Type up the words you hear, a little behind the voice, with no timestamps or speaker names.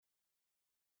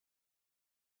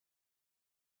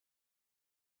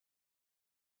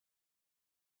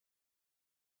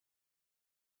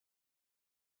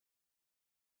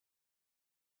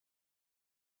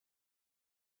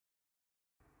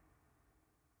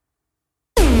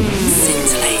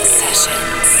Scintillate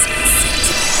Sessions.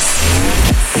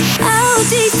 How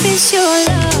deep is your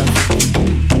love?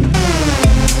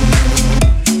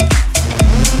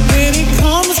 When it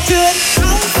comes to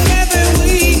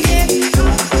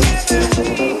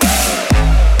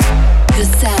the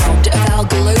sound of our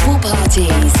global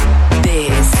parties.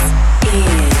 This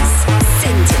is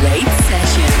Scintillate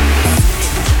Sessions.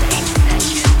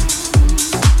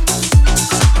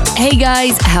 Hey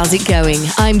guys, how's it going?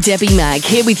 I'm Debbie Mag,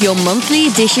 here with your monthly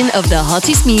edition of the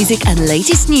hottest music and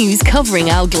latest news covering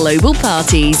our global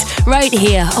parties, right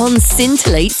here on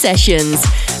Scintillate Sessions.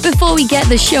 Before we get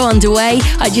the show underway,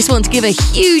 I just want to give a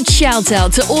huge shout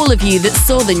out to all of you that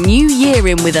saw the new year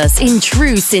in with us in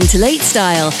true Scintillate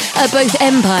style at both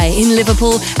Empire in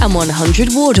Liverpool and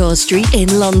 100 Wardour Street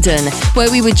in London,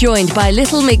 where we were joined by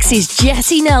Little Mix's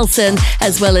Jessie Nelson,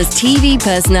 as well as TV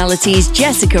personalities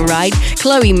Jessica Wright,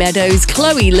 Chloe Meadows,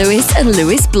 Chloe Lewis and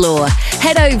Lewis Bloor.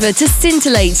 Head over to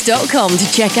scintillate.com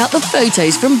to check out the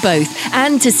photos from both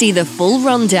and to see the full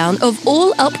rundown of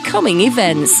all upcoming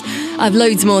events. I've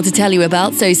loads more to tell you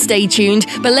about, so stay tuned,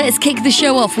 but let's kick the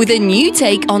show off with a new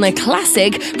take on a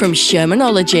classic from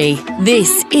Shermanology.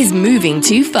 This is Moving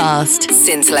Too Fast.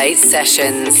 Scintillate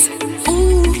Sessions.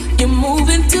 Ooh, you're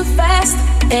moving too fast,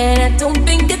 and I don't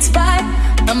think it's right.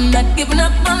 I'm not giving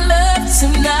up my love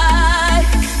tonight.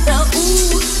 Now,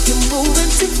 ooh, you're moving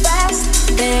too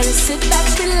fast, better sit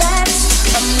back,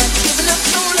 relax. I'm not giving up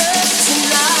no love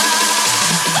tonight.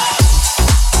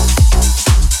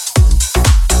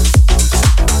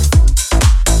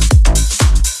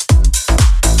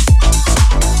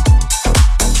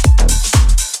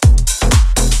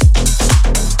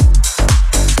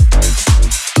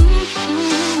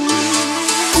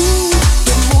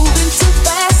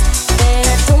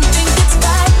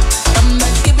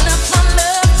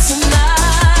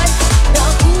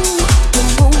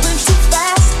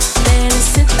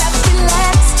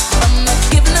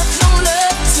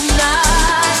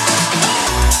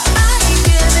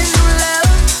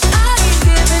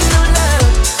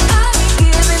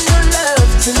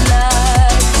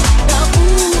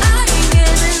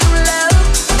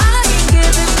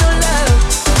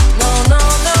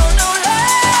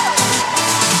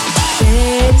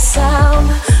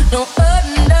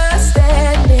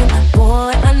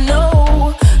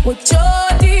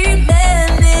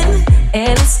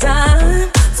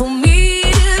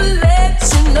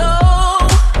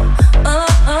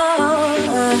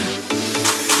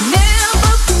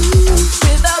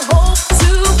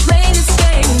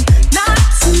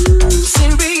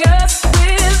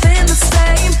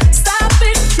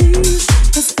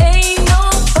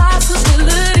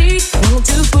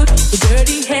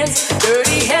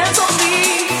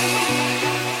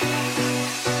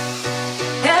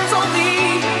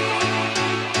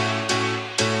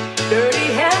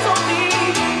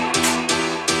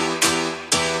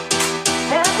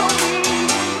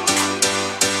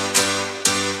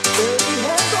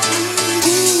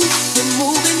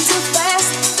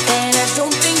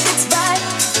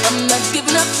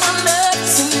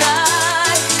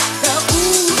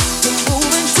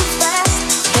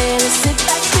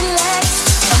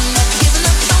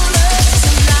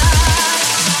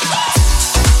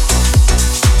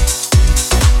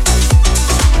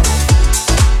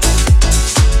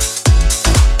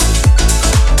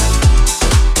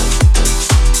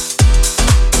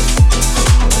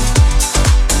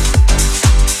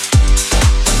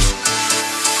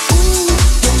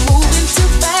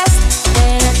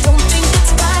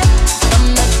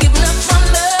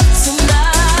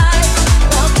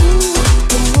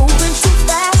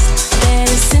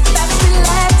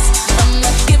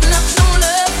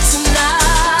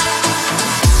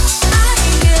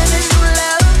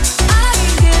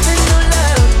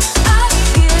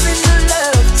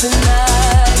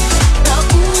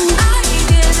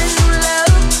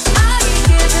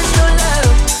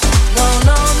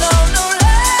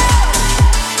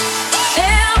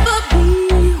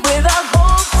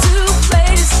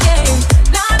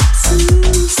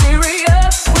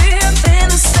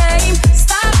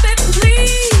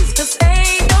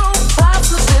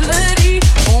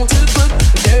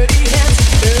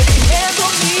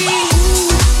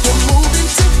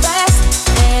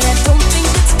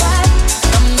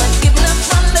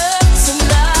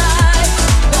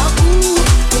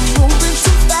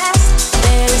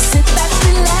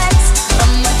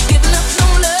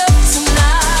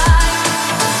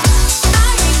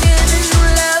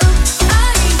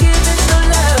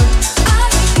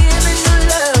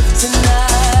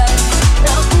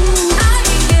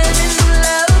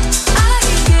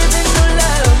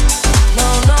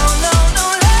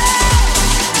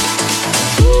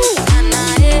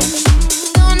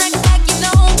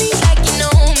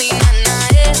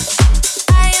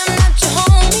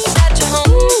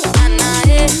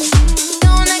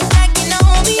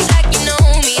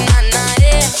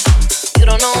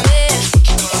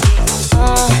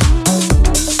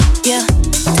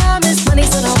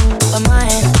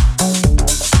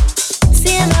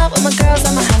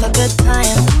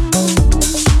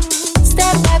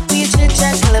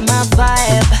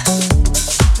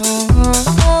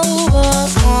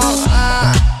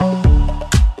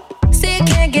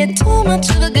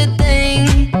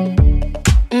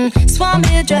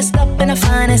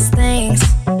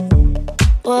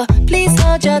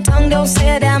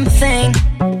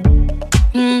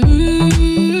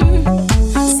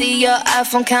 See your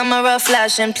iPhone camera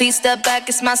flashing. Please step back,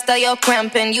 it's my style, you're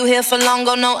cramping. You here for long,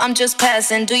 oh no, I'm just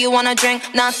passing. Do you wanna drink?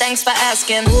 Nah, thanks for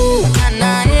asking. Ooh, nah,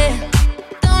 nah, yeah.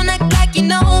 Don't act like you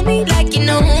know me, like you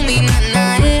know me, nah,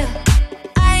 nah, yeah.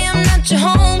 I am not your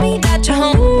homie, not your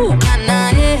homie, ooh, nah,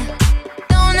 nah, yeah.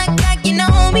 Don't act like you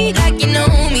know me, like you know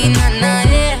me, nah, nah,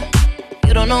 yeah.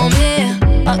 You don't know me,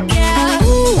 oh yeah,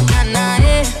 ooh, nah, nah,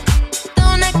 yeah.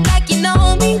 Don't act like you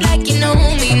know me, like you know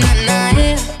me, nah, nah,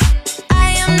 yeah.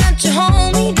 I am not your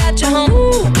homie, not your homie,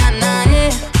 ooh, nah, nah,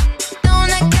 yeah.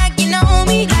 Don't act like you know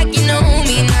me, like you know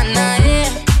me, nah, nah, yeah.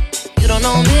 You don't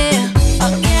know me,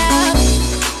 oh yeah.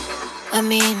 I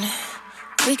mean,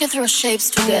 we can throw shapes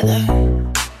together,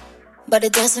 but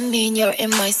it doesn't mean you're in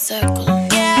my circle.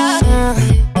 Yeah.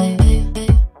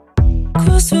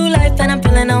 Cruise through life and I'm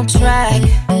feeling on track.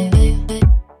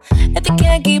 If you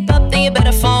can't keep up, then you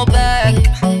better fall back.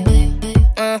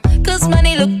 Cause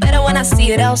money look better when I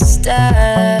see it all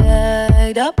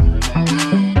stacked up.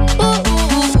 Ooh,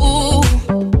 ooh, ooh.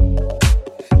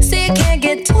 See, you can't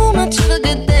get too much of a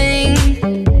good thing.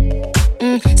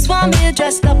 So I'm here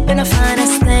dressed up in the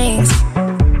finest things.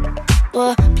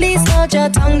 Well, please hold your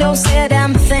tongue, don't say a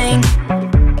damn thing.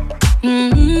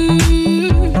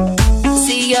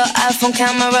 See your iPhone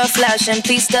camera flashing.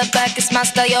 Please step back, it's my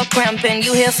style, you're cramping.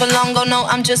 You here for long, oh no,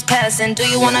 I'm just passing. Do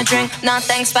you wanna drink? Nah,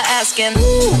 thanks for asking.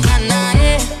 Ooh, nah, nah,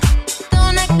 yeah.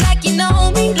 Don't act like you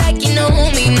know me, like you know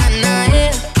me, nah, nah,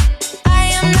 yeah.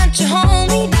 I am not your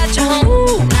homie, not your homie,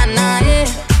 ooh, nah, nah, yeah.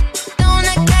 Don't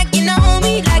act like you know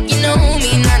me, like you know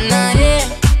me, nah, nah, yeah.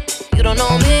 You don't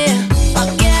know me, oh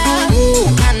yeah, ooh,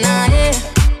 nah, nah, yeah.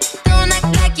 Don't act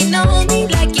like you know me,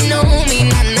 like you know me,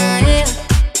 nah, nah, yeah.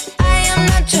 I am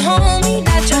not your homie,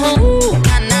 not your homie, ooh,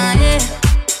 nah, nah, yeah.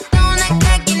 Don't act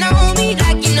like you know me,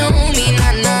 like you know me,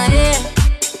 nah, nah, yeah.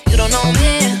 You don't know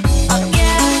me, oh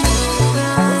yeah.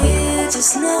 Girl, you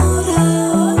just know you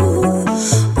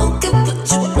won't get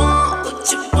what you want, what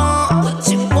you want, what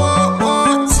you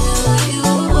want. Tell you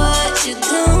what you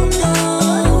don't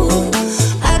know.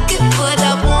 I get what I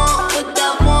want, what I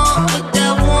want, what I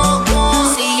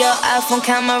want. See your iPhone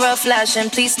camera flashing.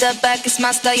 Please step back, it's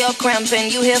my style, you're cramping.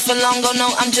 You here for long, oh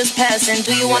no, I'm just passing.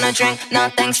 Do you wanna drink? Nah,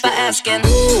 thanks for asking.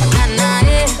 Ooh, nah, nah,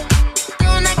 yeah.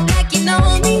 Don't act like you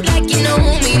know me, like you know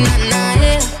me, nah, nah,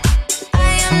 yeah. I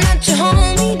am not your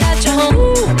homie, not your homie,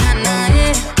 ooh, nah, nah,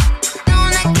 yeah.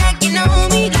 Don't act like you know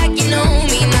me, like you know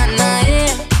me, nah, nah,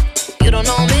 yeah. You don't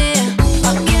know me,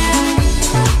 oh yeah.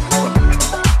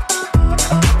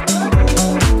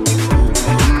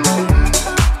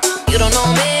 You don't know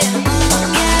me, oh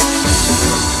yeah.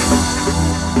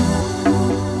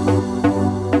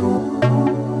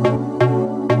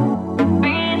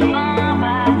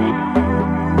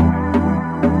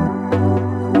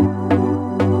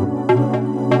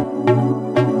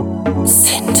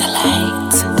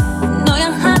 Know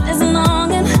your heart is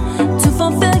longing to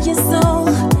fulfill your soul.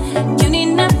 You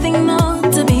need nothing more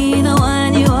to be the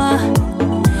one you are.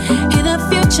 Hear the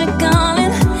future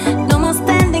calling, no more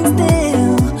standing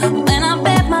still. When I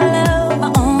bet my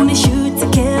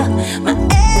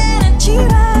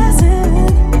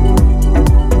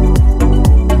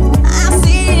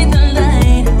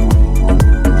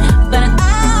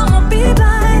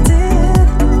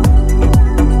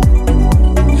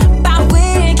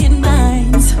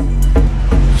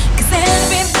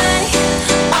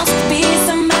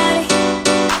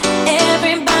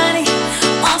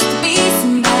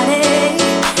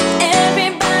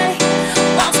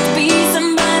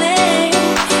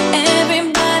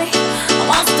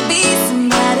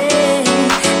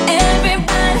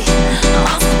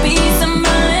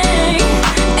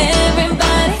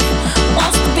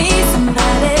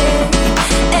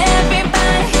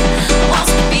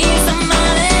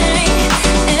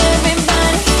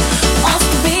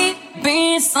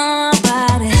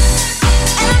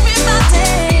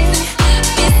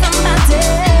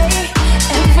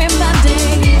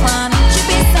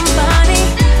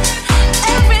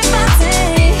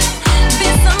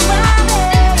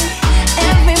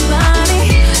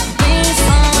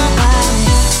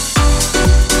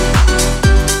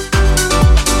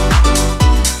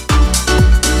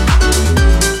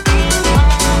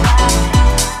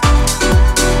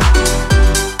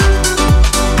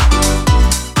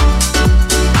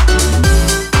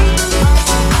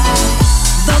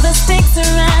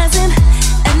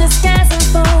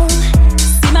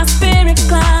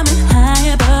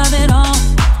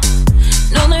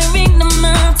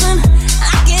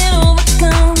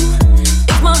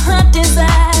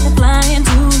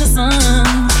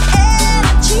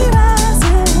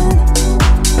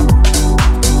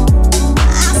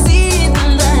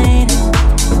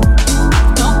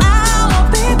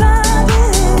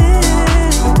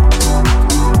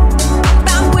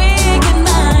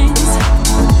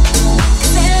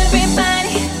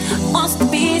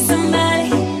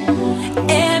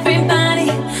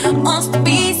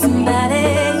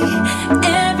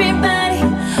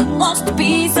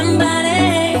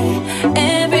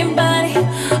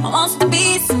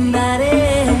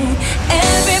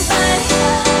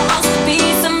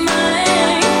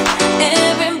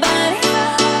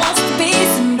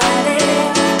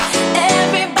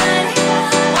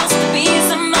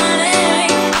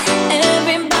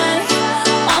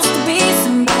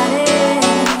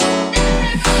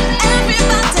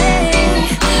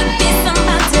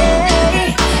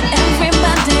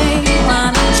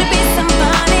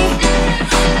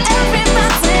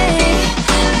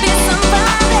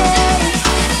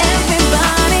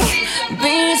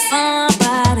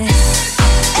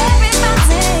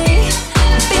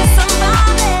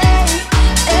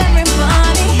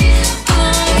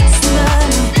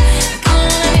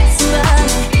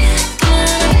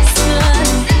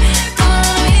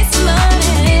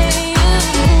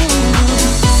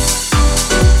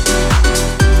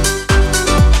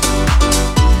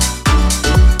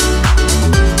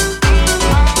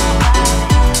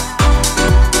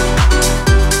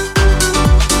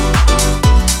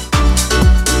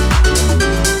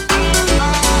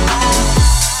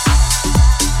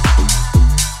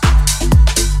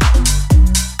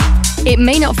It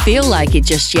may not feel like it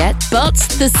just yet, but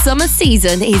the summer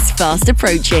season is fast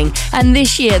approaching, and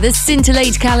this year the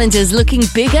Scintillate calendar's looking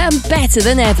bigger and better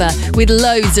than ever, with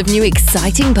loads of new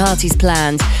exciting parties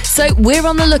planned. So we're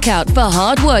on the lookout for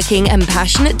hard-working and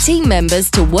passionate team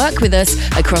members to work with us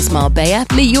across Marbella,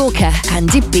 Mallorca and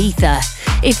Ibiza.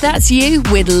 If that's you,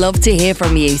 we'd love to hear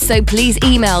from you, so please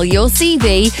email your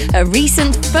CV, a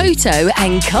recent photo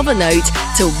and cover note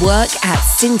to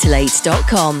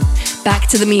work@scintillate.com. Back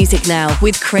to the music now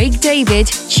with Craig David,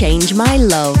 Change My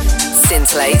Love.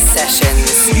 Scintillate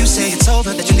Sessions. You say it's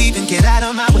over, that you leave and get out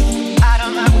of my way.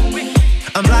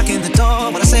 I'm blocking the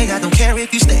door, but I say I don't care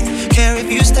if you stay. Care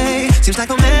if you stay. Seems like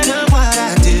no matter what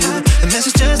I do, the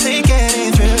message just ain't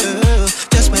getting through.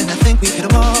 Just when I think we hit a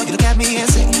wall, you look at me and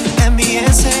say, baby,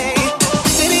 I'm sorry,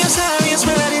 I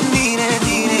swear I didn't mean it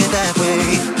that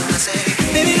way. I say,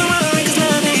 baby, don't worry, 'cause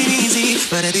love ain't easy.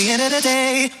 But at the end of the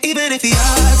day, even if the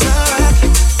odds are up,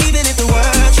 even if the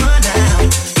words run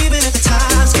out, even if the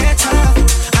times get tough,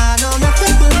 I know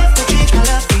nothing will ever change my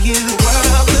love for you. The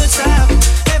world could stop,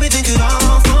 everything could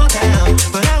all fall down,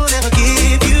 but I will never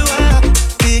give you up,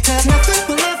 because nothing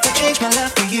will ever change my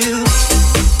love for you.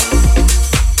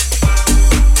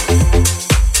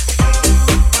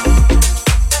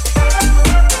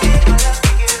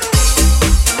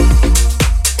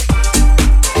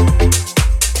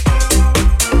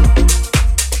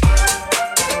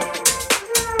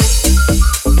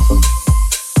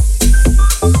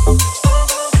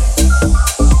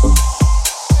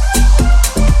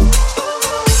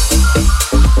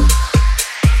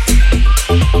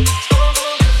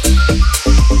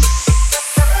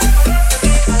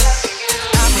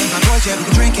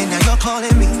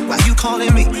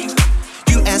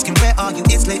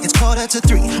 To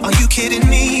 3, are you kidding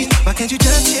me? Why can't you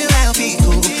just chill out, be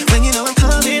cool, when you know I'm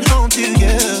coming home to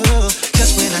you?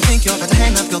 Just when I think you're about to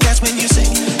hang up, girl, that's when you say,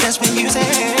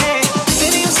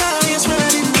 baby, I'm sorry, I swear I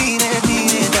didn't mean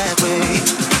it that way.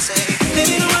 I say,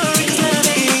 baby, don't worry, 'cause love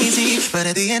ain't easy. But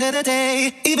at the end of the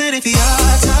day, even if the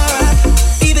odds are up,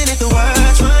 even if the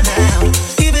words run out,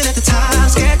 even if the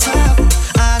times get tough,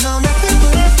 I know nothing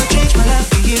will ever change my love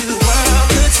for you. The world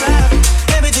could stop,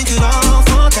 everything could all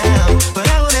fall down, but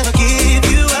I will never give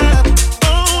you up.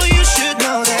 Oh, you should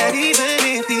know that even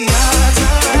if the odds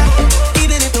are up,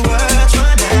 even if the words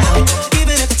run out,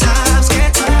 even if the times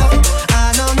get tough, I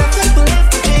know nothing will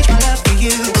ever change my love for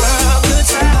you. The world could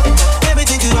stop,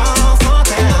 everything could all fall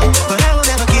down, but I will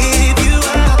never give you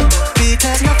up,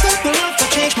 because nothing will ever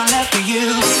change my love for you.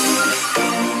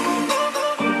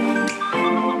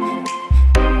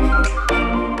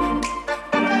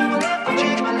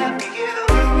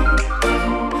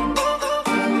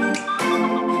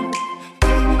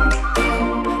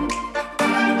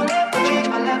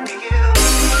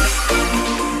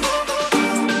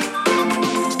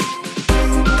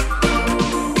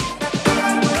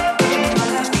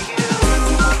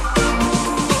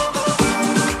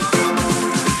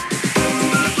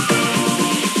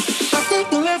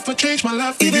 Change my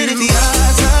life, even if the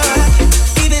odds are up,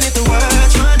 even if the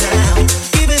words run out,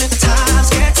 even if the times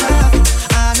get tough,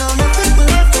 I know nothing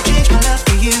will ever change my love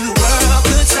for you. The world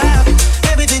could stop,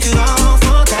 everything could all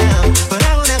fall down, but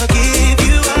I will never give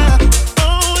you up.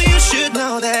 Oh, you should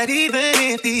know that even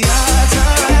if the odds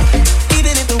are up,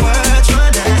 even if the words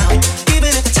run out, even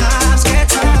if the times get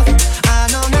tough, I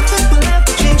know nothing will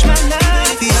ever change my life. Even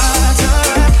if the odds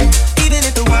are up, even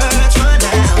if the words run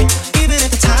out, even if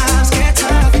the times get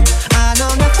tough, I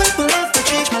know nothing will ever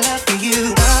change my love for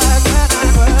you.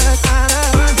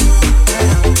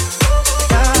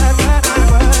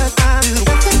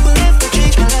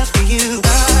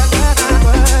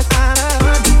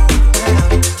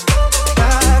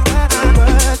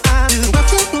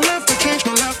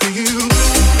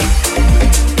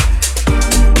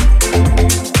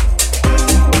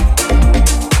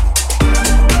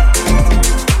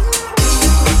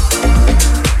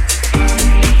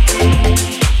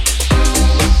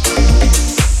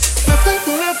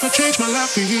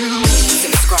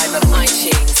 Subscribe on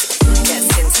iTunes. Get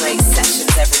Scintillate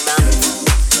Sessions every month.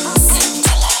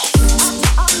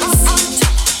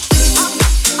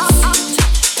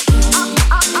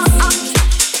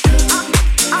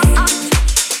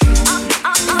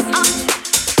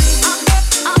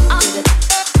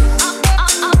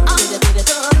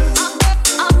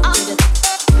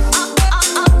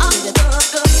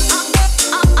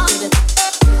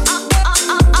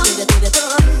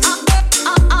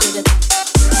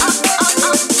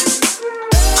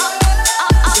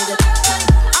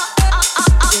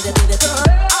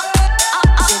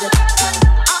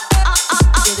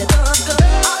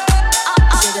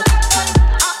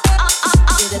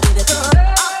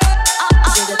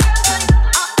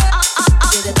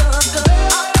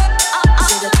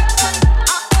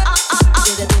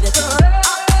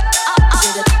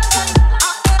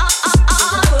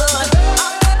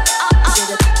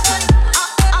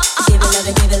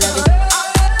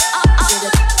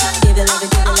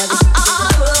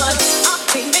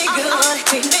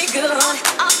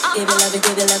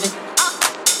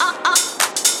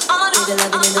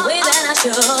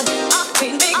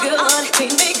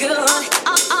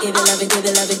 Give it loving, give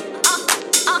it loving. Give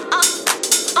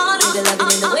it loving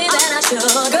in the way that I should.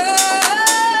 Girls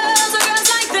are girls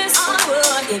like this.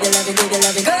 Give it loving, give it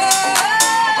loving.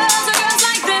 Girls are girls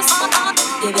like this.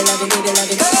 Give it loving, give it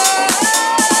loving. Girls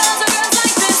are girls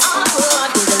like this.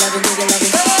 Give it loving, give it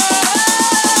loving.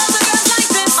 Girls are girls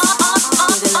like this.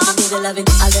 Give it loving, give it loving.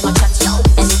 I'll let my chat, yo,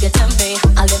 and if you tell me,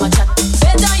 I'll let my chat.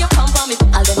 Better you come for me.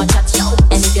 I'll let my chat, yo,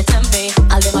 and if you tell me,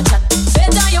 I'll let my chat.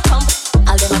 Better you come.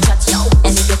 I'll let my chat, yo,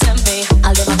 and if you tell me,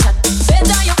 I'll let my chat.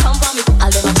 Better you come for me.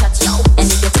 I'll let my chat, yo, and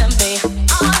if you tell me,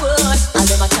 I would. I'll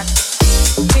let my chat.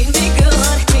 Treat me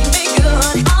good, treat me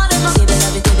good. All of my give it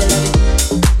love it, give it love it.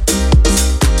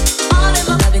 All of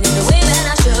my loving in the way that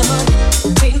I should.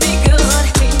 Treat me good,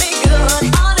 treat me good.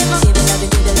 All of my give it love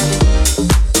it, give it love it.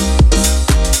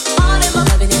 All of my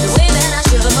loving in the way that I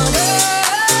should.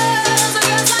 Girls are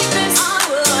girls like this. I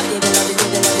would give it love it,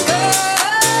 give it love it.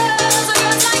 Girls are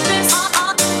girls like this.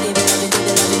 Give it love it, give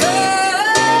it love it.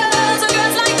 Girls are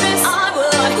girls like this. I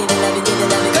would give it love it, give it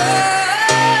love it.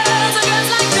 Girls are girls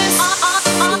like this.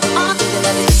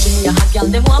 Give me a hot girl,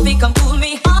 them want me come cool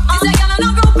me. This a girl no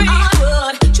groupie. I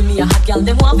would. Give me a hot girl,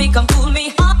 them want me come cool me.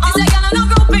 This a girl no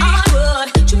groupie. I would.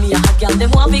 Give me a hot girl, them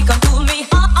want me come cool me.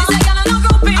 This a girl no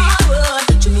groupie. I would.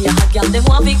 Give me a hot girl, them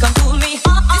want me come cool me.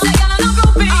 This a girl no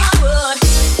groupie. I would.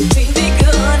 Treat me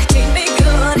good, treat me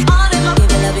good. All of my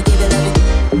give it love it, give it love it.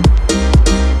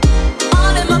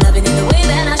 All of my loving in the way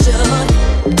that I should.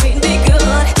 Treat me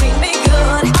good, treat me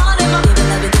good. All of my give it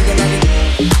love it, give it love it.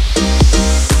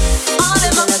 All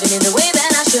of my loving in the way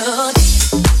that I should.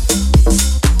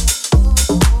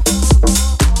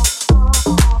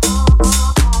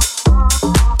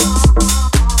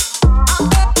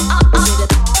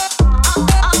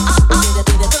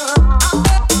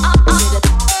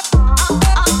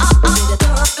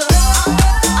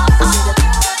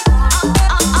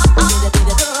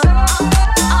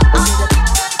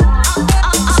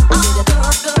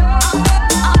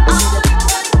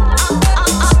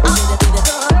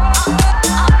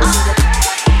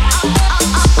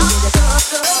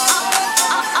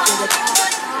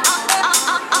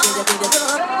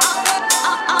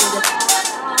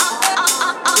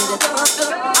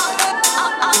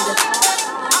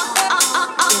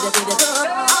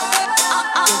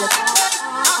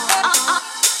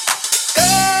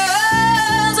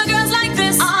 Girls are girls like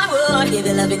this. I would give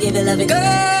it love it, give it love it.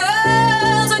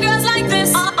 Girls are girls like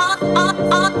this. Girls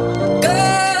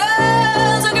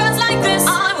are girls like this.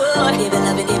 I would give it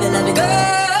love it, give it love it.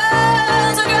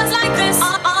 Girls are girls like this.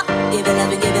 Give it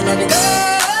love it, give it love it.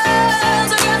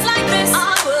 Girls are girls like this. I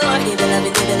would give it love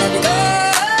it, give it love it.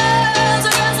 Girls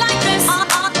are girls like this.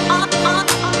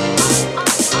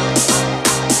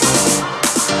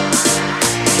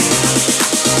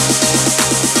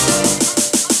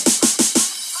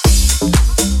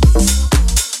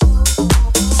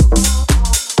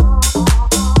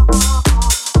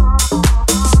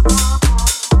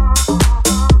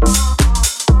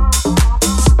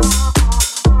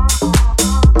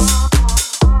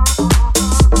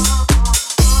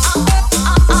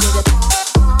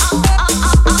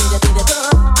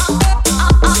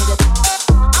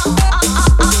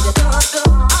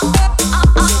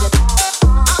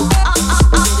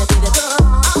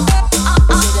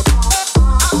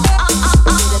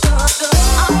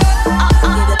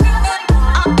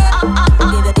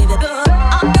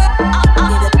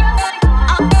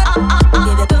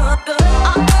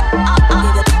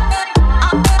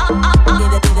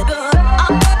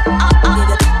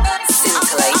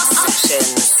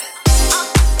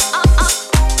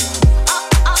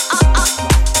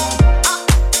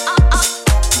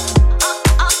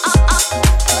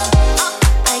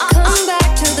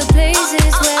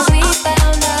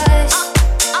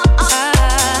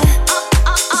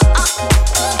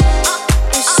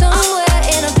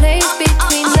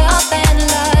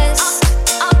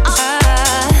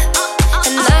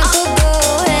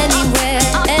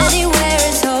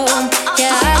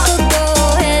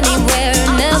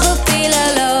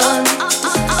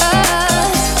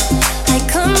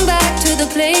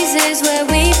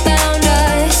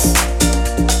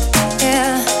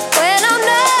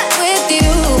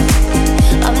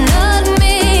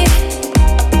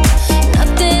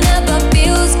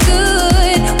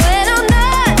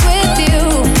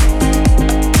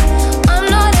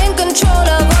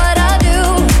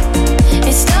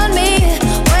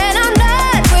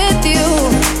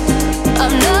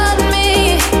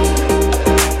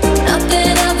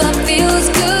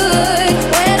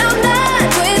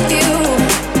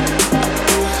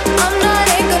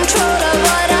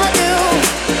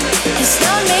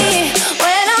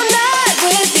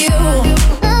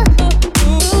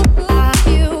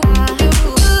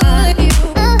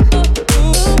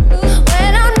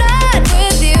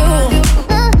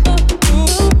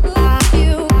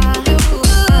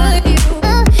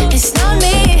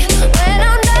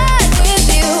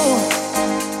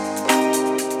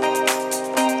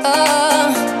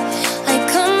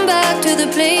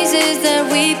 places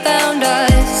that we found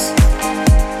us.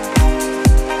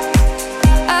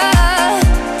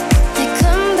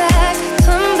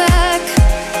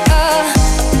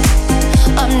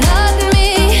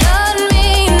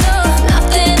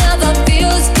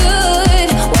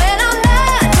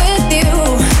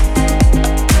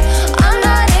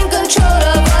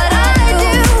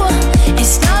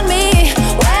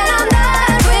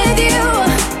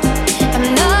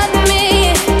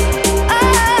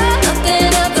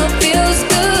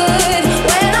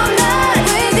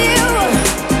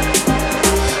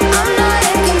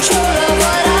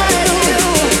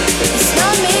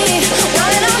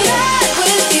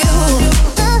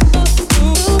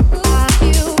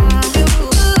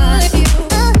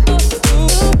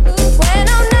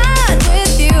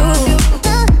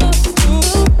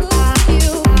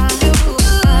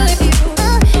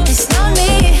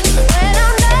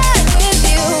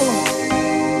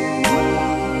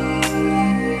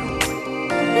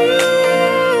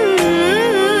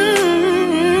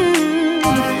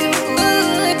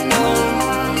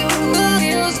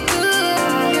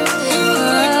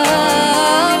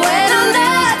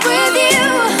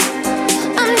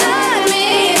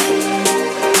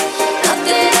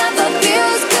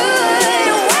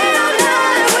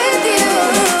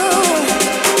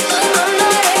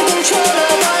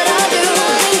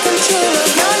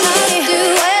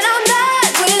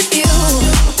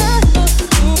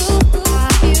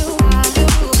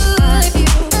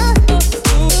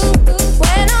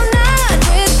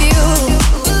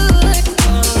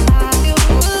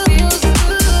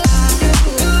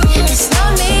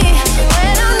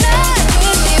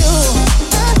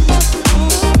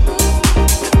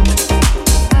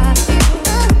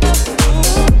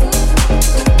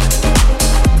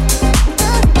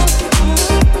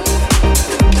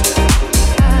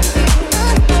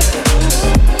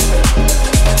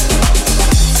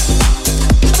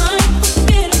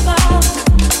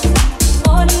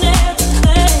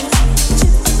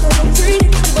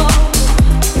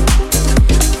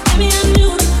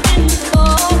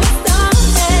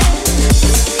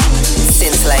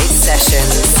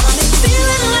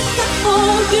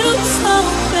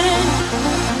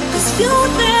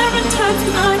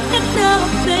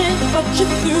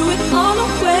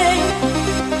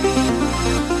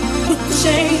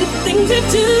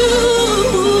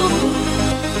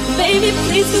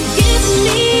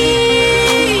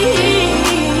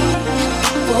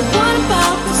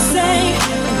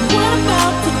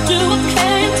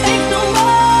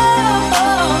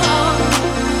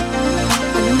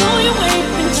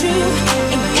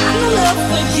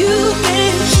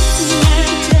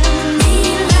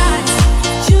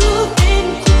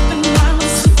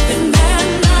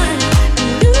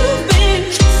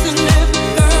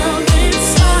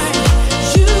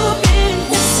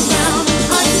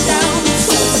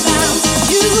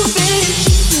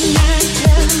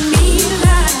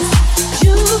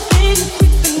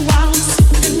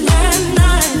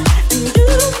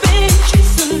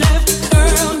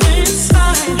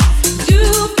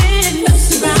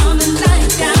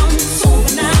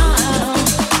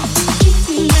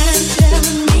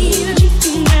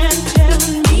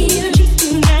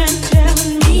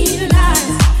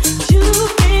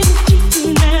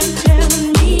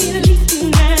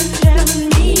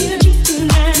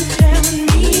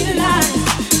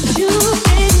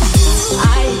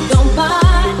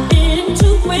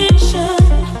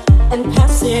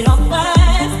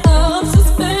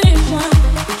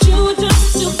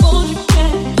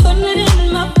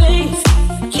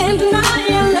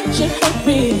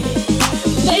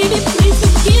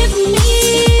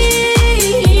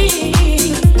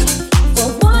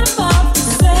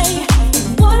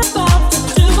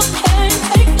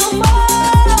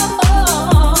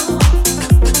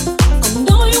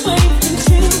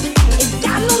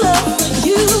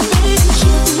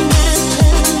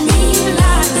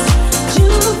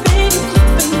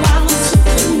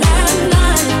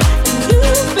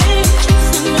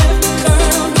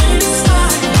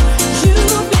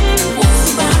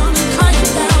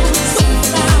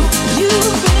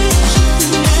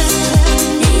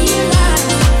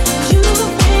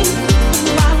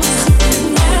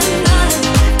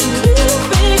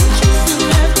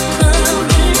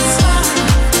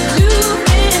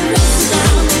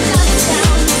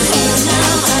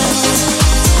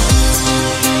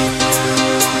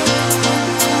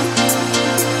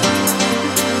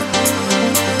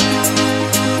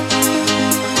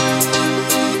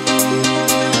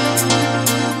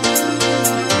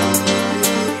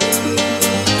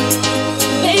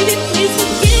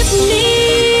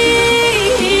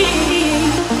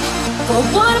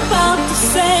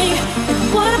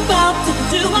 What about to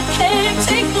do? I can't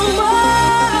take no more.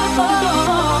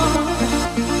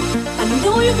 I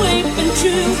know you ain't been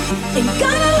true. Ain't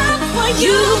got a lot for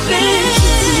you, babe.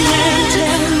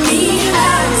 Telling me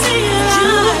how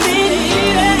you've been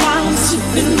here while I'm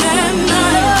sleeping at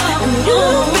night. And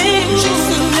you've been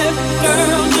chasing that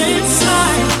girl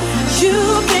inside.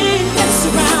 You've been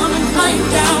messing around and lying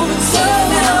down and so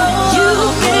now.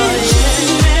 You've been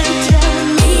chasing and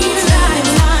telling me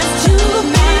lies. You've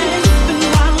been sleeping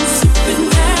while I'm sleeping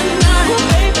at night. Oh,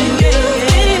 baby, you've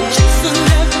been chasing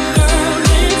that girl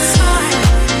inside.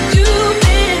 You've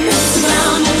been messing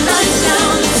around and lying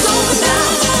down and so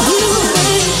now. You've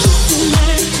been chasing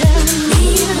and telling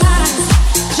me lies.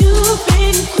 You've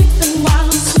been creeping while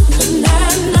I'm sleeping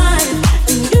at night.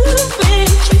 And you've been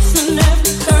chasing that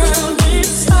girl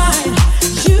inside.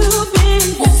 You've been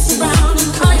messing around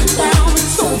and lying down and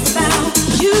so now.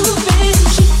 You've been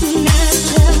cheating and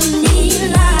telling me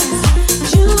lies.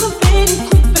 You've been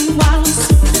creeping while I'm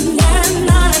sleeping at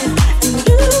night. And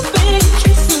you've been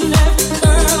chasing that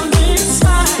girl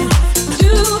inside.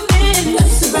 You've been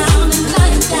messing around and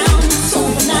lying down and so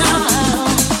now.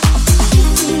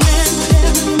 Cheating and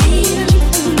telling me,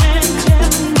 cheating and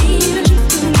telling me,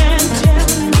 cheating and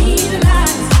telling me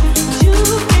lies.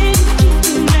 You've been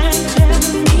cheating and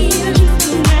telling me,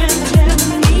 cheating and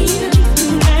telling me,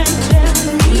 cheating and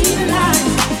telling me lies.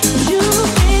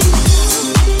 You've been.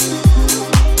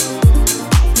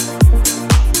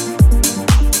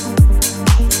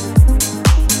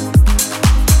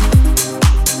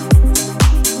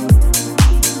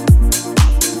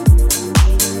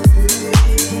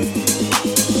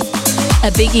 A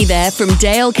biggie there from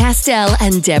Dale Castell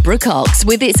and Deborah Cox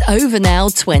with It's Over Now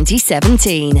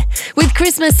 2017. With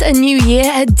Christmas and New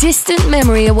Year a distant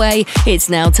memory away, it's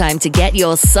now time to get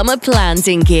your summer plans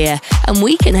in gear. And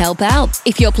we can help out.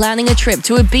 If you're planning a trip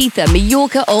to Ibiza,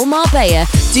 Mallorca or Marbella,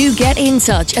 do get in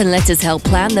touch and let us help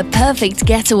plan the perfect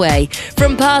getaway.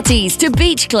 From parties to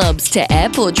beach clubs to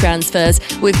airport transfers,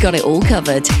 we've got it all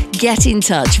covered. Get in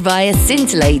touch via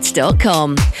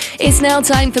scintillate.com. It's now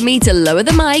time for me to lower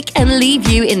the mic and leave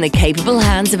you in the capable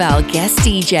hands of our guest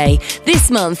DJ. This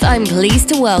month, I'm pleased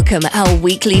to welcome our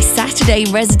weekly Saturday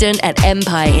resident at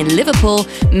Empire in Liverpool,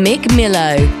 Mick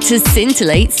Millo, to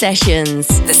Scintillate Sessions.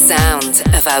 The sound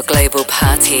of our global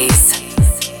parties.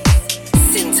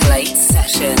 Scintillate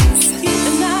Sessions. You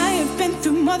and I have been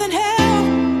through more than hell.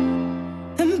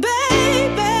 And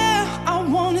baby, I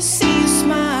wanna see you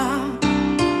smile.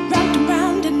 Round and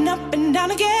round and up and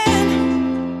down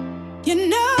again. You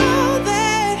know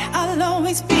that I'll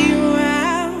always be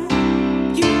around.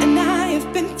 You and I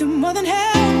have been through more than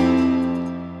hell.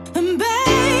 And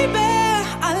baby,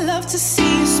 I love to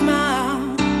see you smile.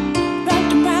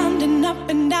 Round and up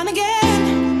and down again.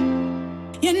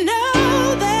 You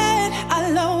know that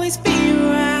I'll always be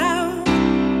around.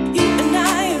 You and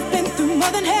I have been through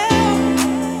more than hell.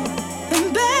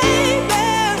 And baby,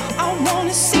 I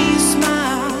wanna see you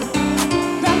smile.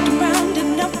 Round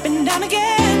and up and down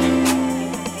again.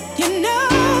 You know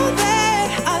that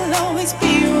I'll always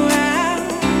be around.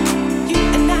 You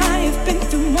and I have been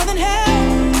through more than hell.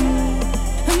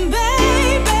 And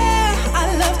baby,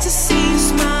 I love to see you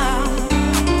smile.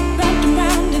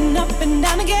 Round and up and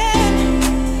down again.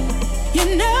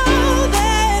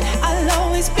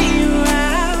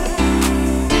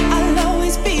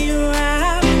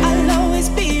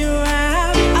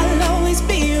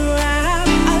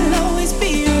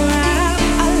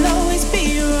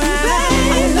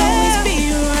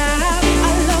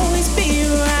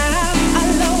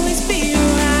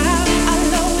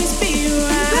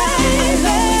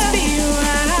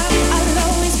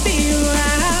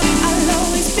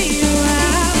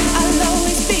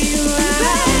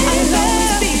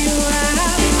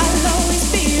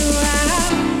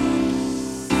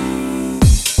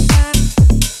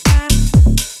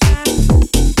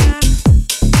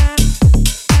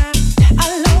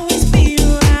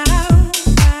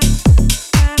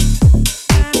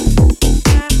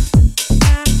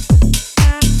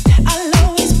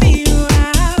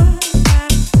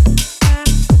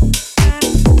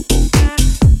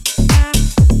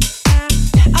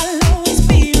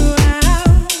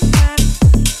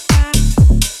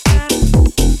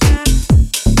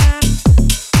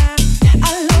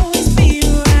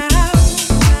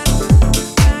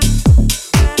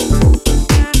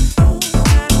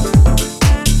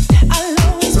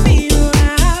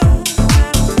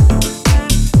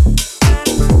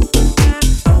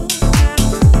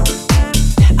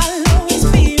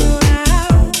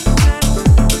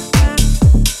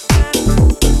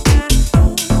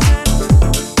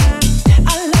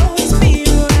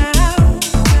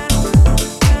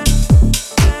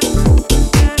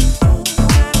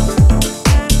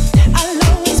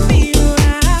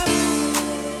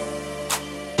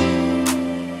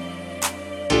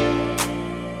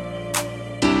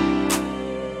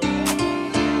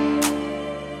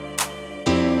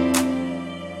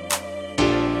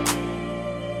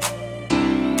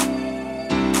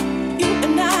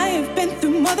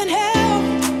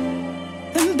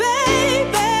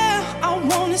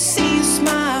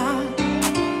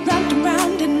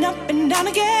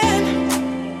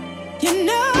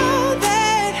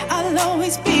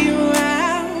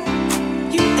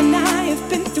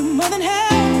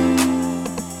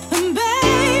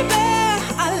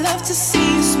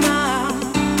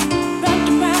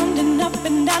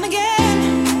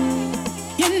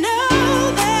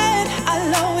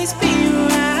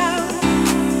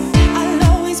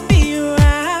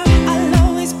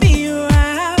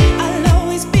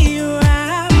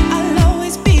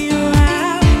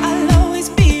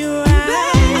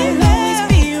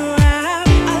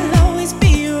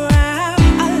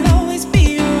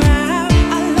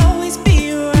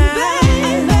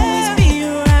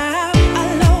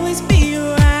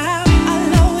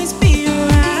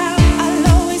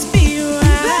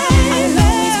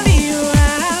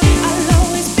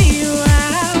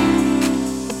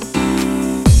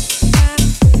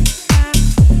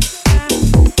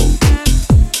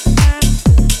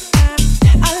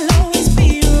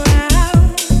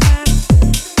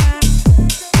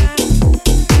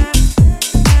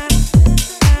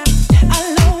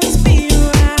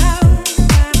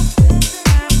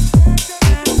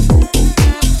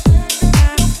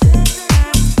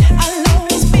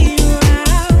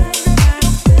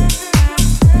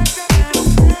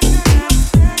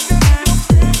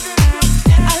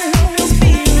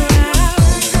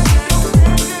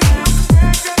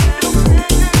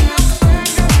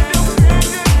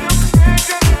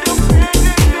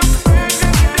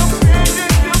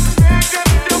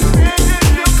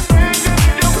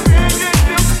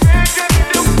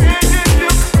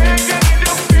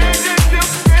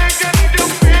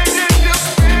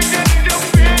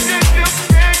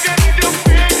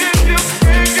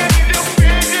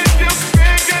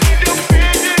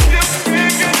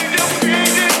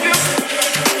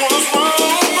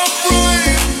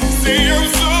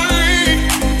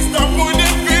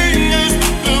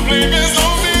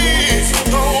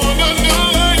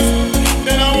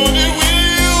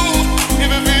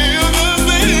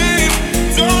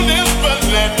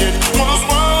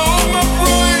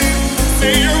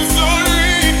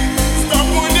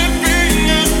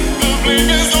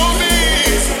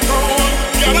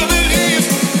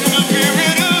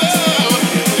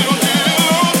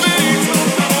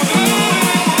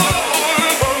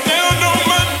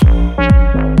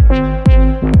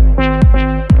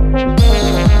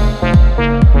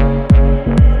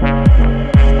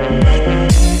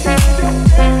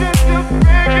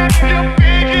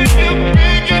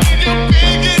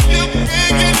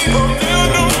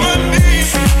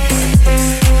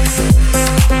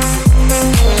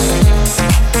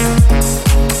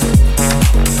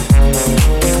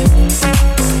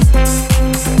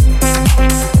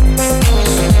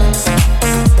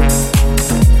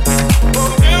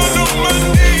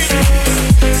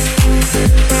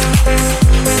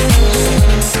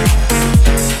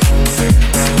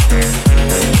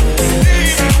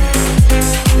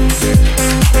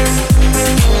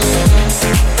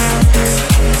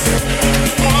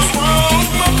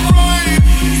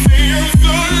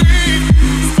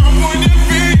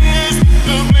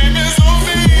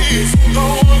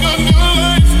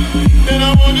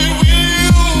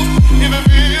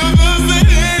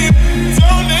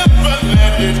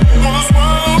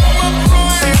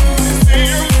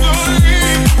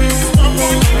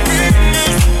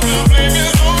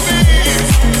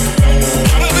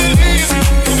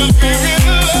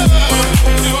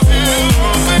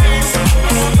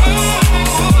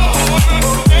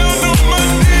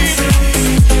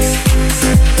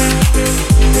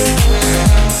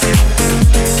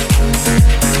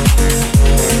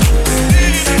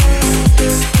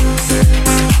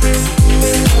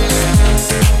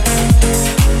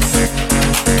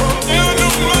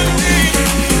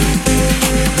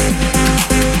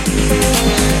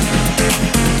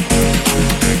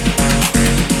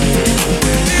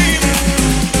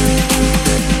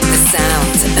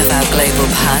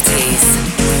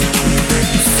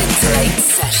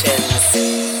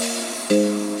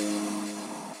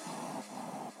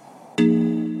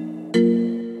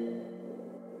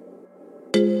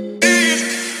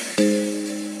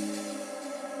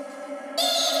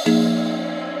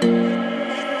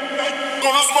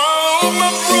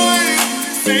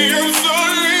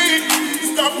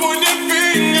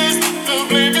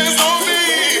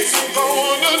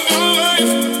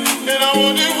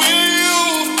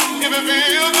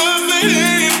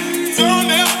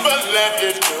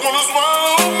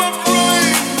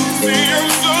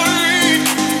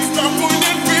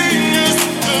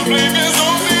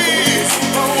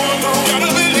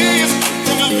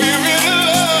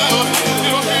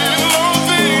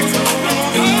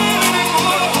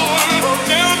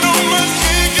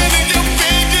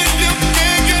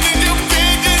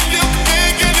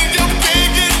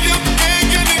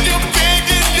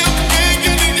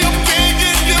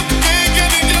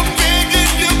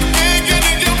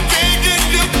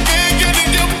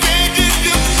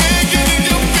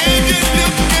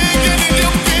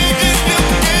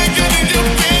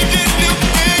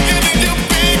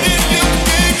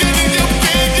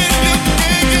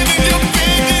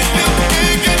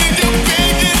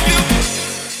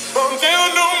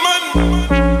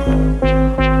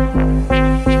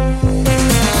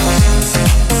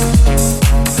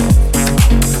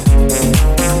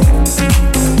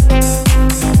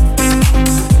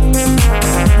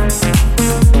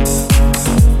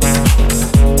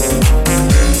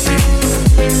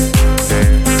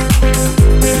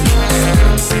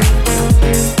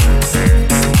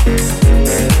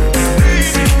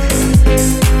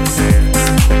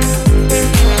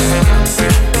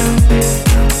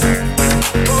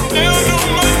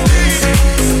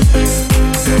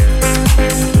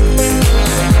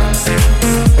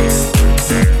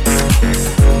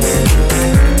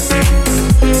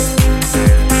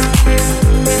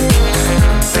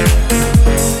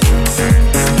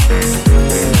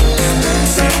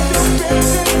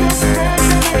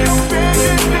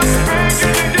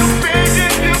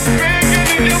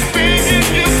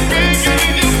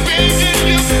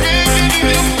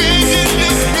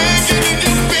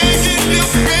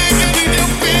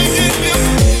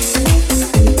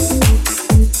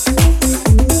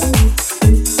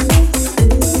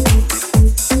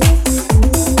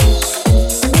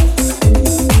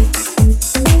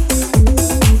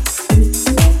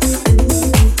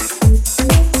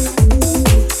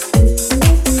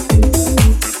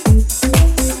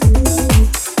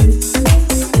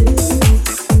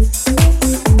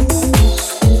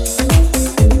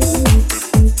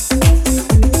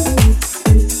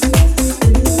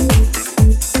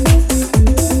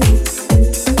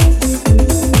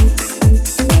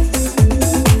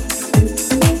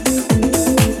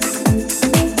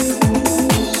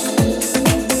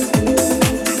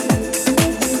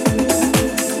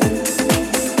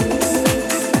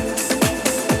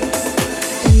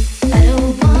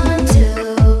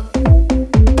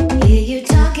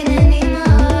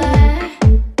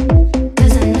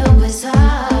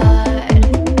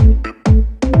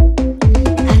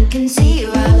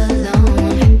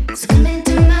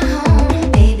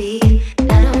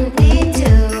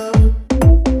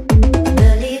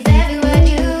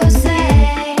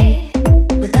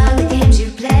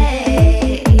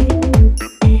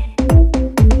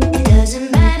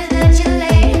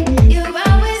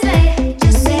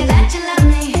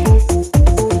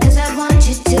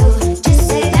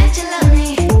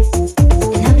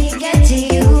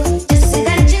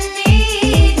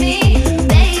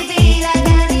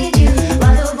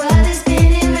 While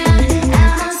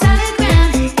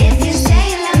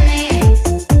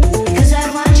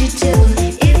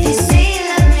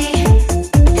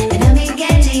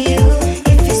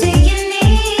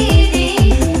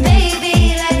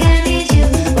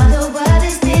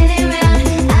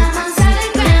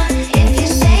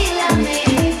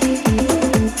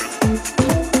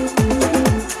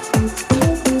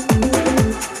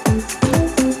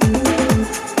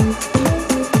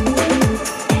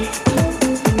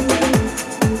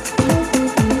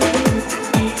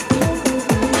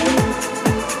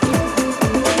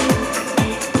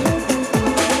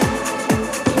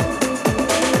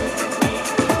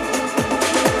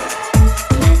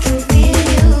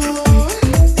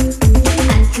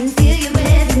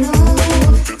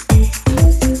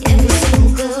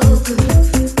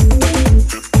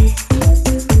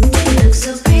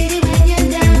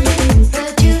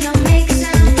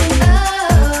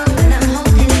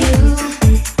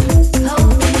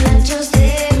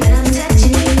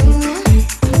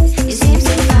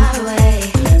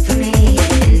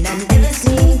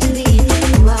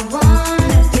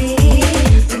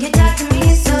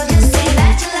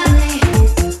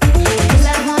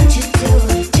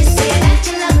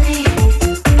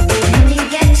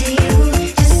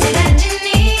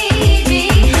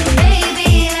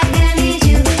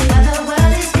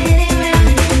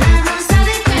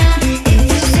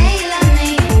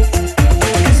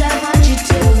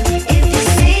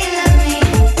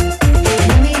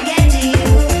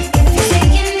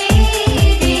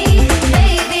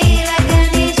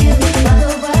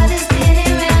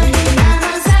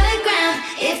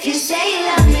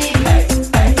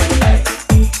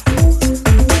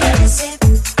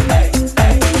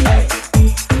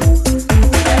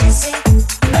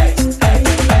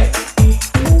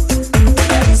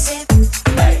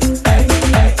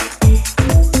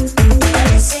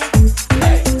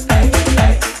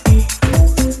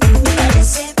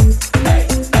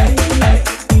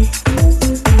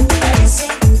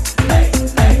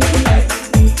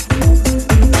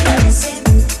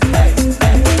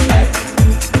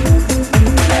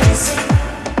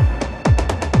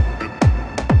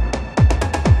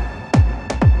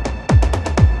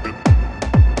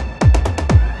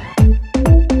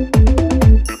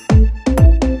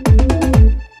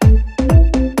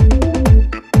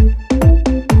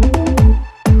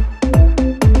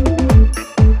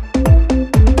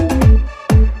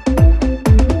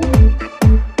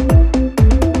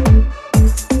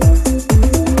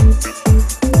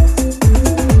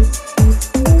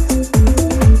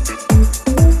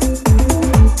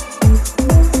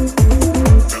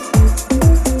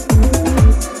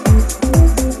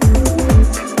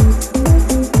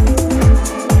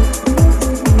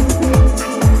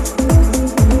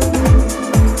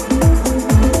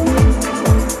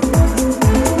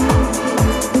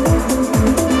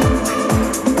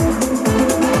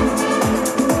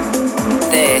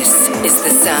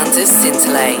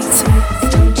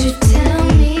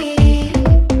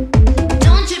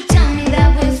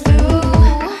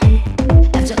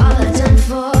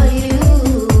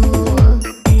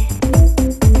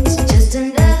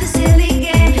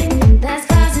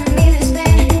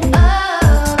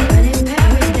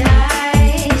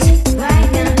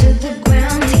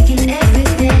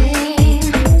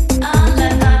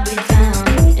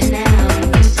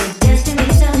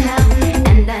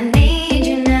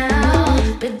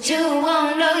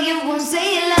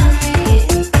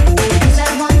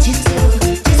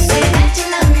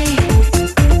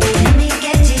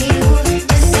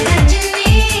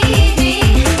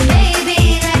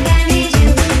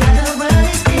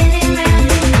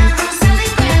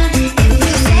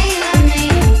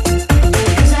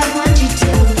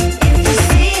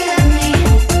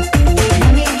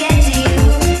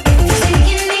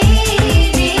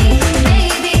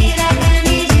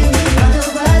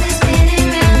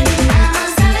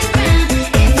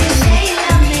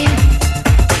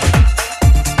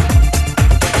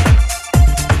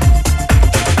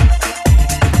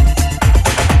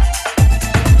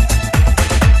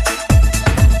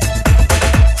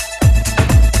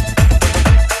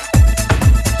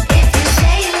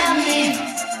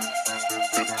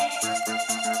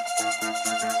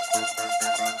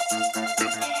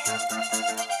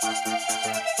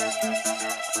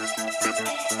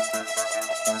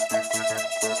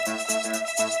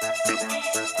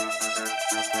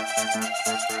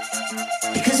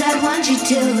want you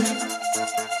to,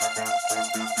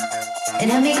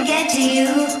 and help me get to you.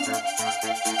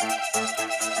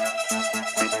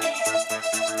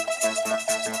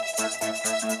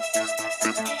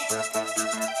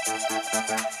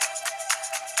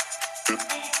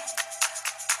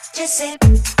 Just sip.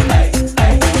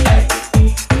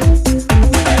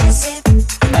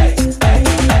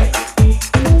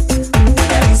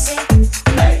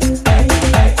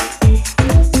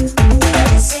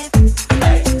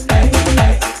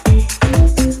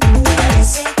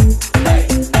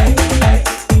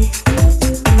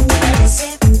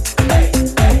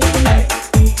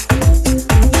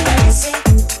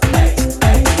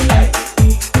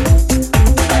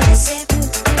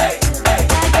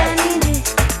 I need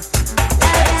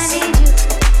you.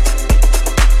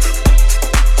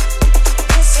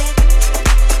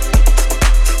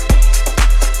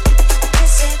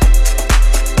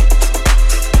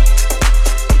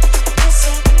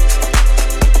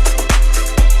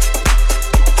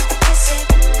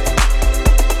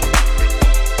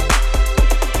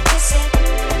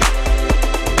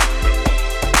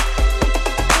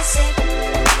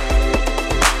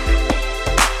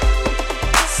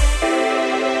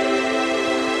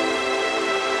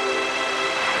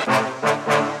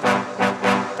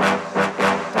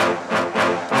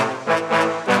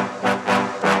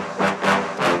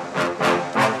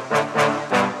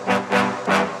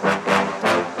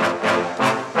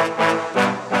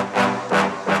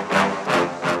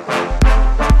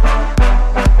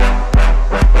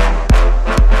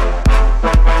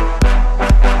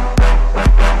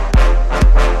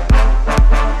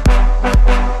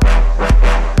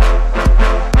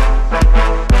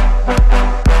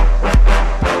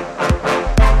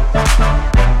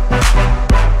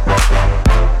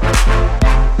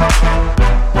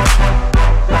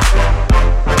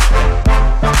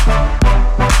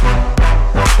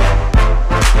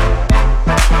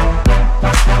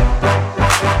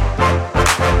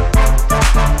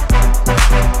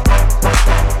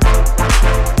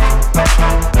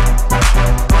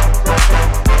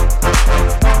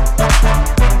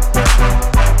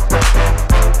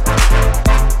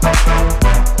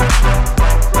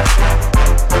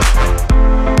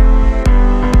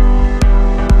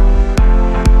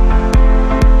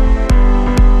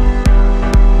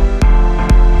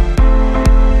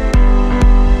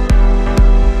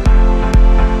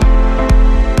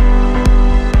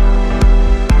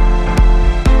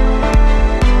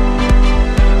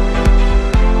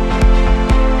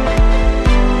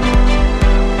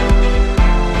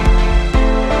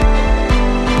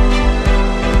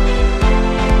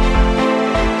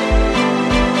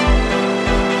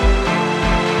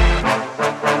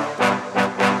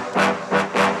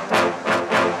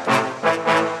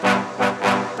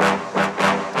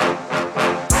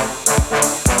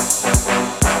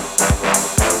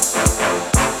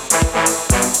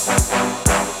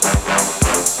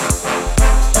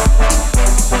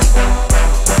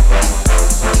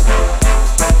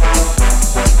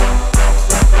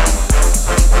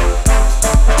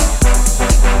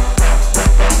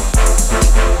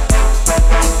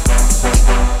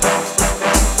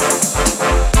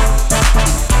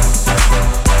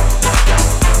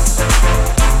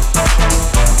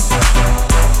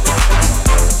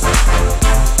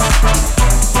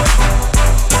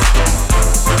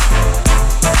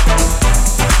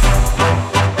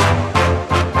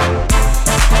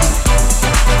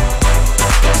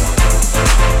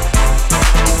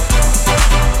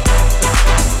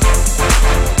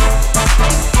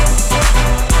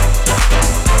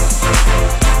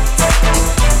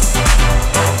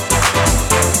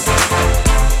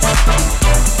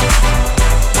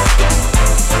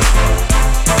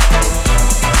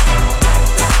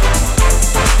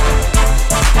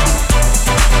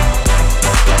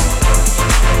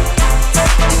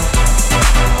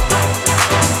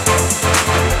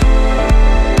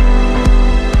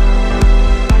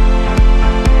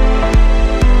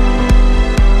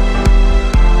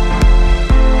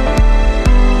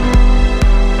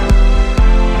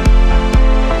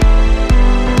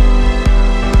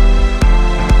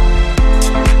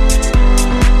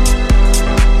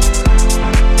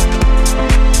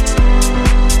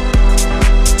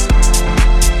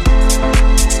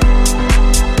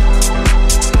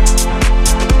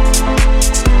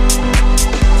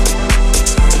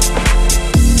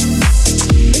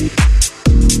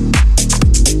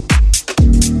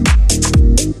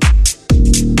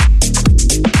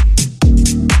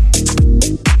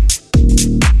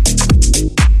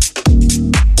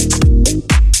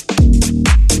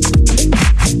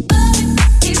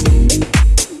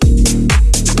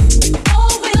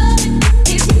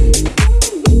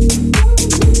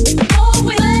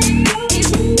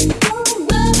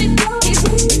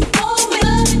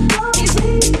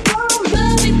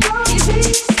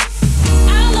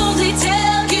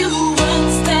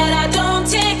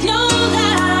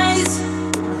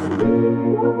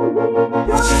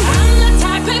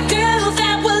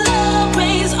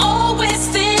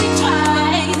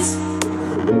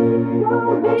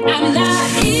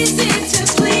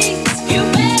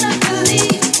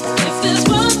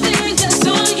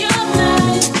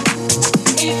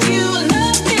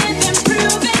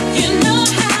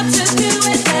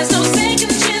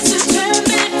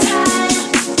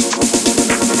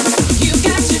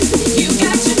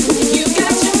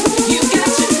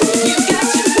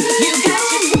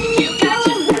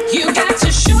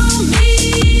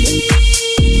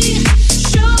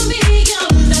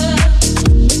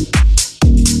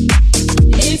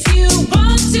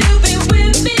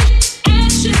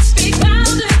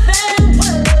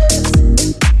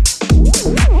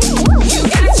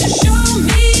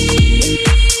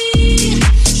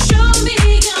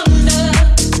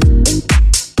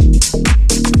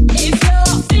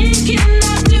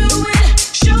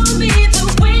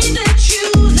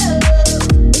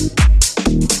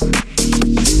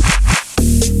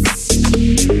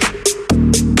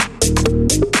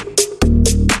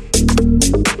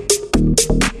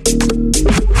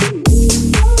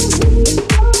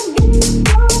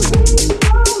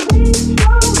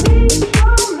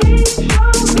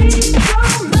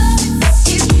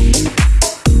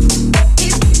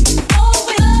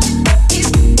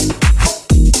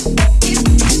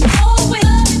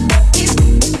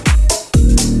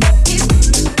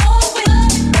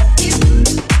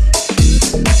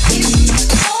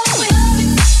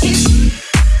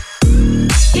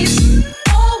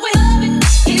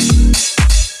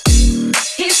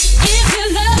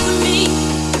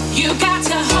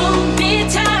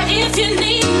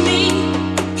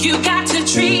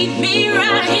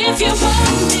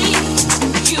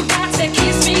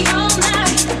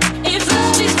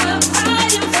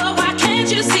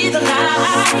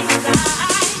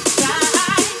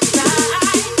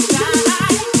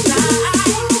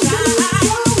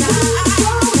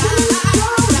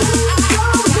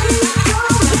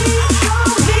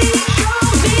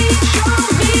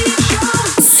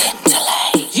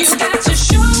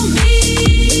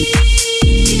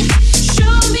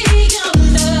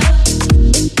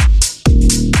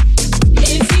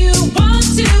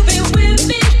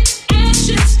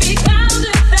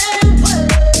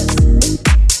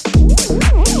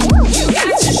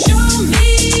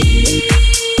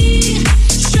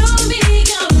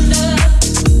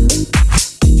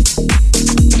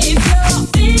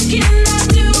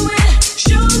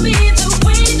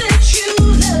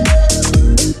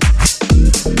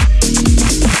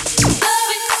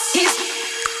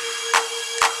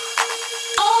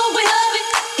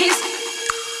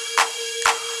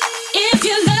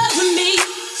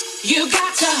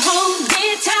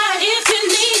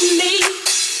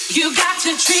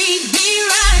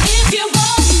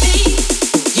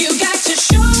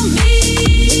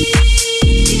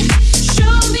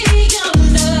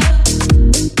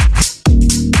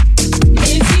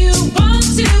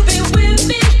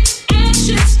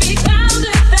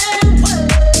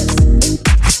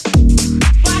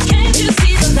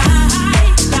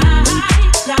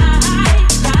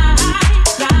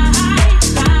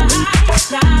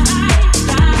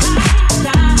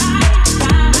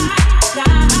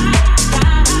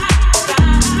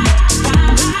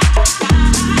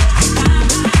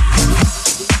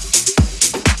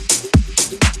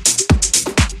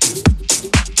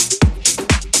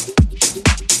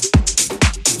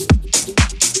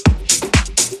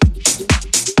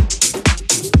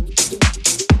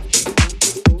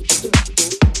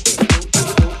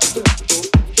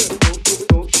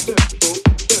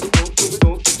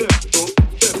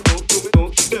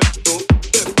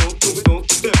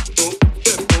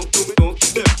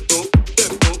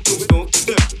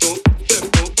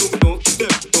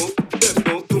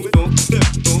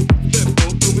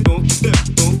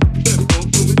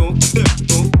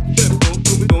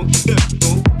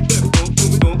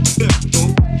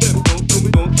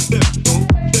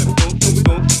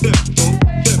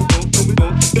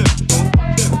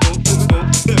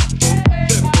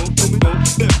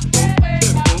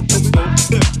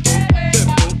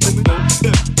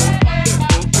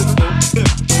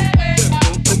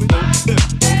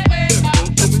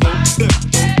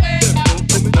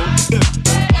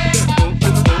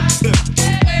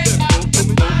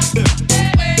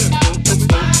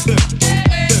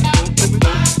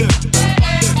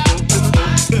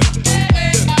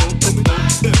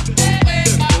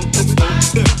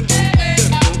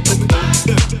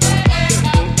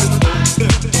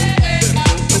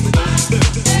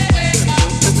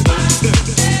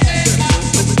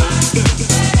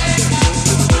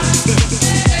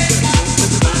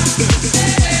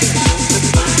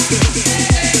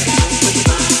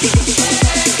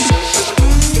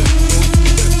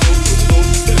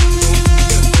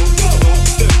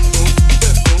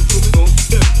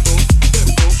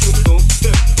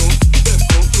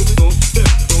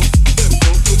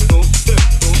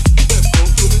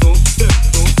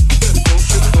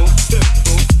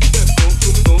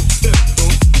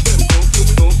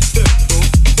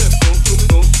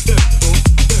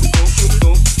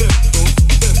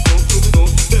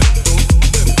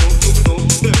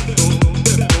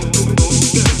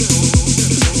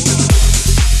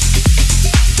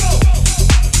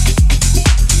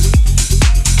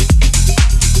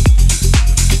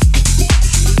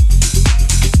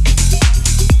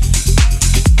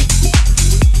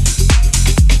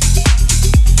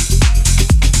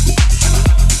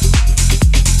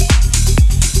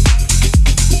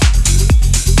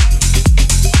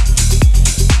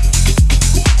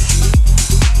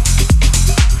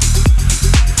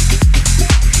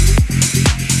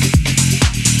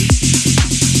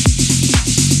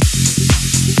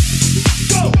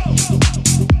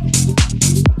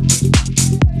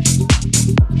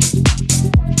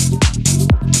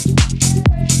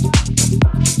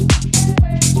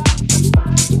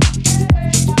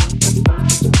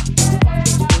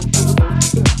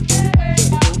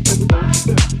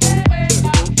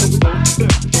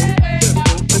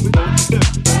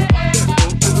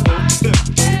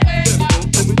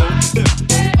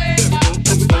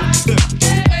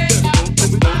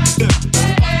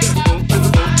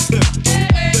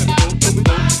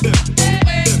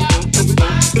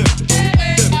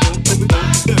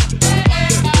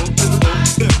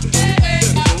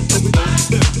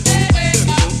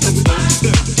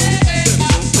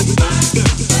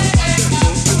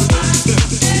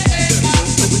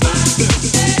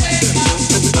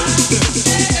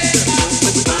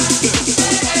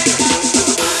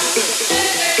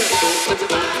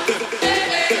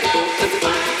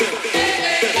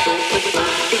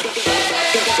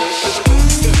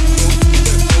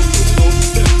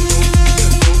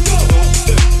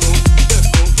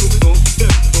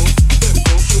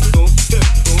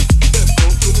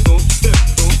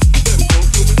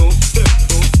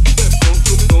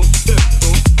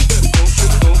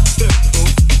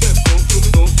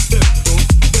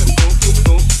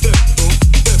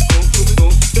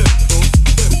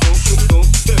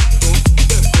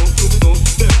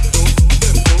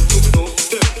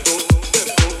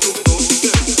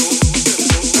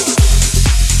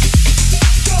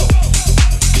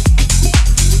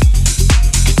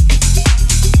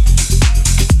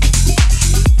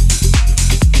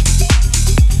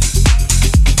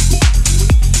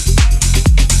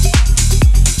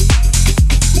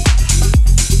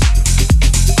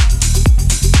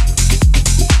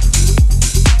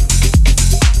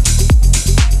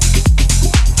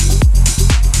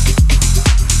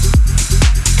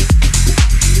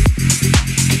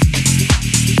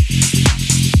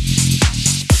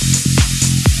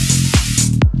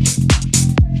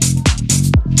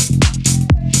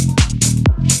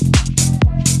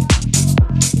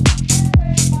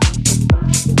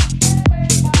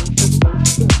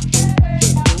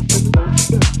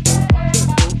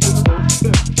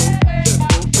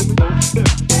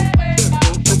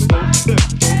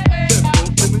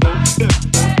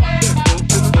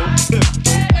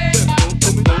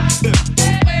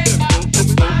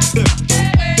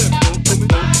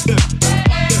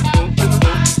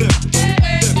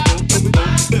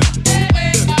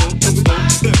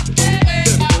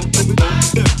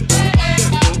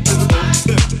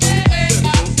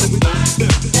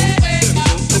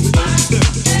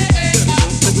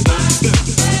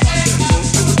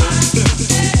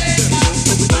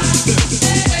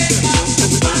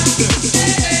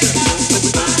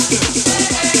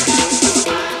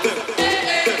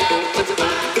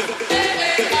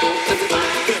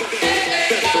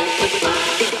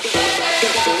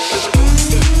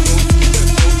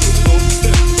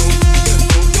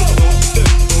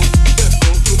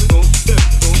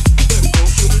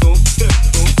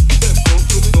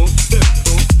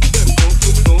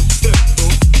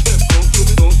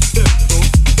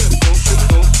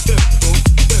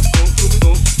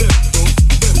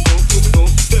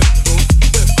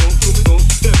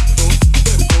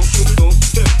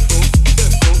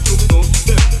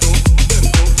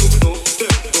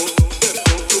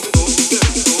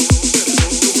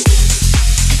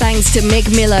 thanks to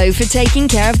Mick Millo for taking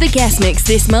care of the guest mix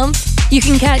this month. You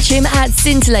can catch him at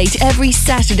Scintillate every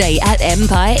Saturday at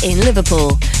Empire in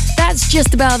Liverpool. That's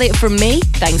just about it from me.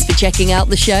 Thanks for checking out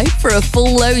the show. For a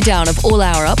full lowdown of all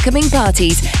our upcoming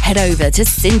parties, head over to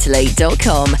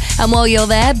scintillate.com. And while you're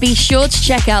there, be sure to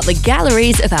check out the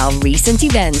galleries of our recent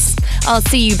events. I'll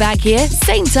see you back here,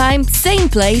 same time, same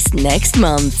place next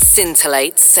month.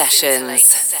 Scintillate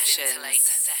Sessions.